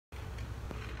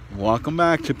Welcome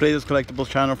back to Playdays Collectibles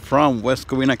channel from West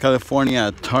Covina,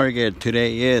 California. Target.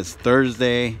 Today is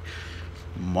Thursday,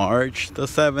 March the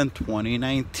 7th,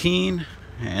 2019.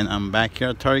 And I'm back here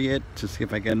at Target to see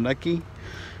if I get lucky.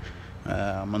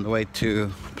 I'm on the way to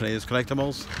Playdays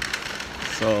Collectibles.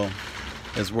 So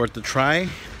it's worth a try.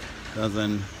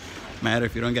 Doesn't matter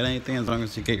if you don't get anything as long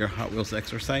as you get your Hot Wheels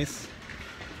exercise.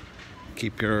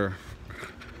 Keep your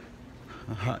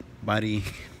hot body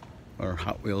or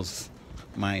Hot Wheels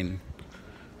mind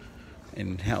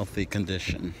in healthy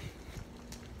condition.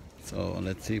 So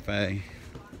let's see if I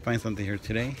find something here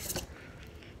today.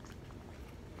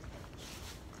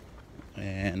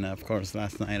 And of course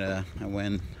last night I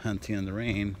went hunting in the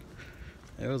rain.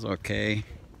 It was okay.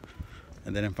 I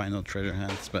didn't find no treasure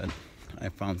hunts, but I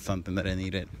found something that I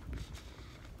needed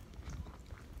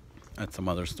at some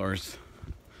other stores.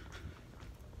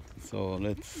 So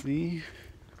let's see.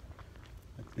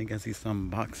 I think I see some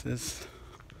boxes.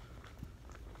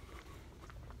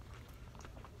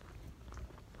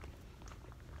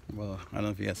 Well, I don't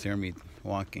know if you guys hear me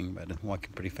walking, but I'm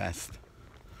walking pretty fast.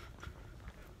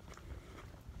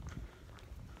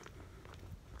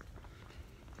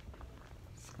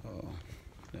 So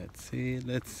let's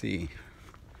see.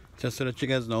 Just so that you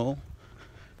guys know,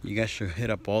 you guys should hit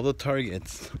up all the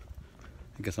Targets,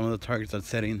 because some of the Targets are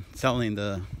selling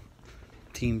the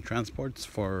team transports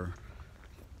for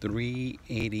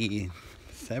 $387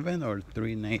 or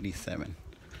 $397,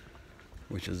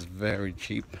 which is very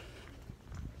cheap.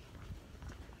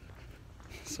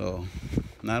 So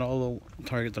not all the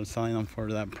Targets are selling them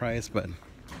for that price, but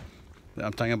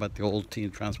I'm talking about the old team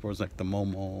transports like the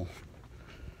Momo,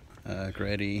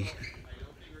 Gretty.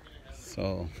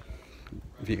 So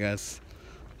if you guys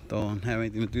don't have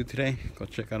anything to do today, go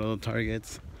check out all the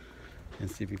Targets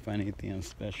and see if you find anything else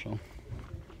special.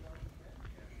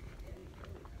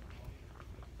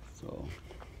 So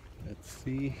let's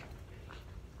see.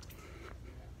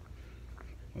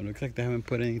 Well, it looks like they haven't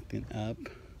put anything up,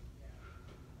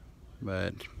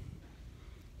 but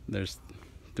there's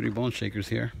 3 bone shakers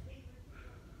here,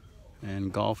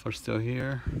 and golf are still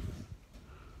here.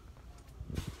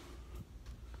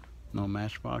 No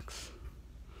Matchbox.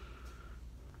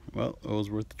 Well, it was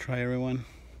worth the try, everyone.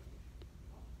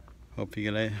 Hopefully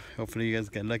you guys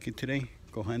get lucky today.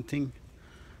 Go hunting.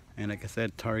 And like I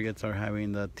said, Targets are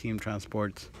having the team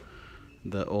transports,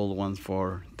 the old ones,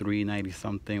 for $390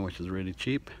 something, which is really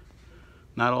cheap.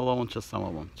 Not all of them, just some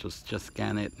of them. Just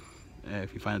scan it.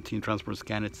 If you find a team transport,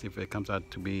 scan it, see if it comes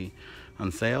out to be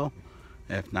on sale.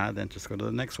 If not, then just go to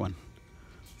the next one.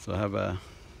 So have a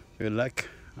good luck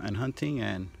on hunting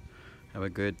and have a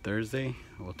good Thursday.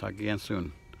 We'll talk again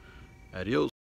soon. Adios.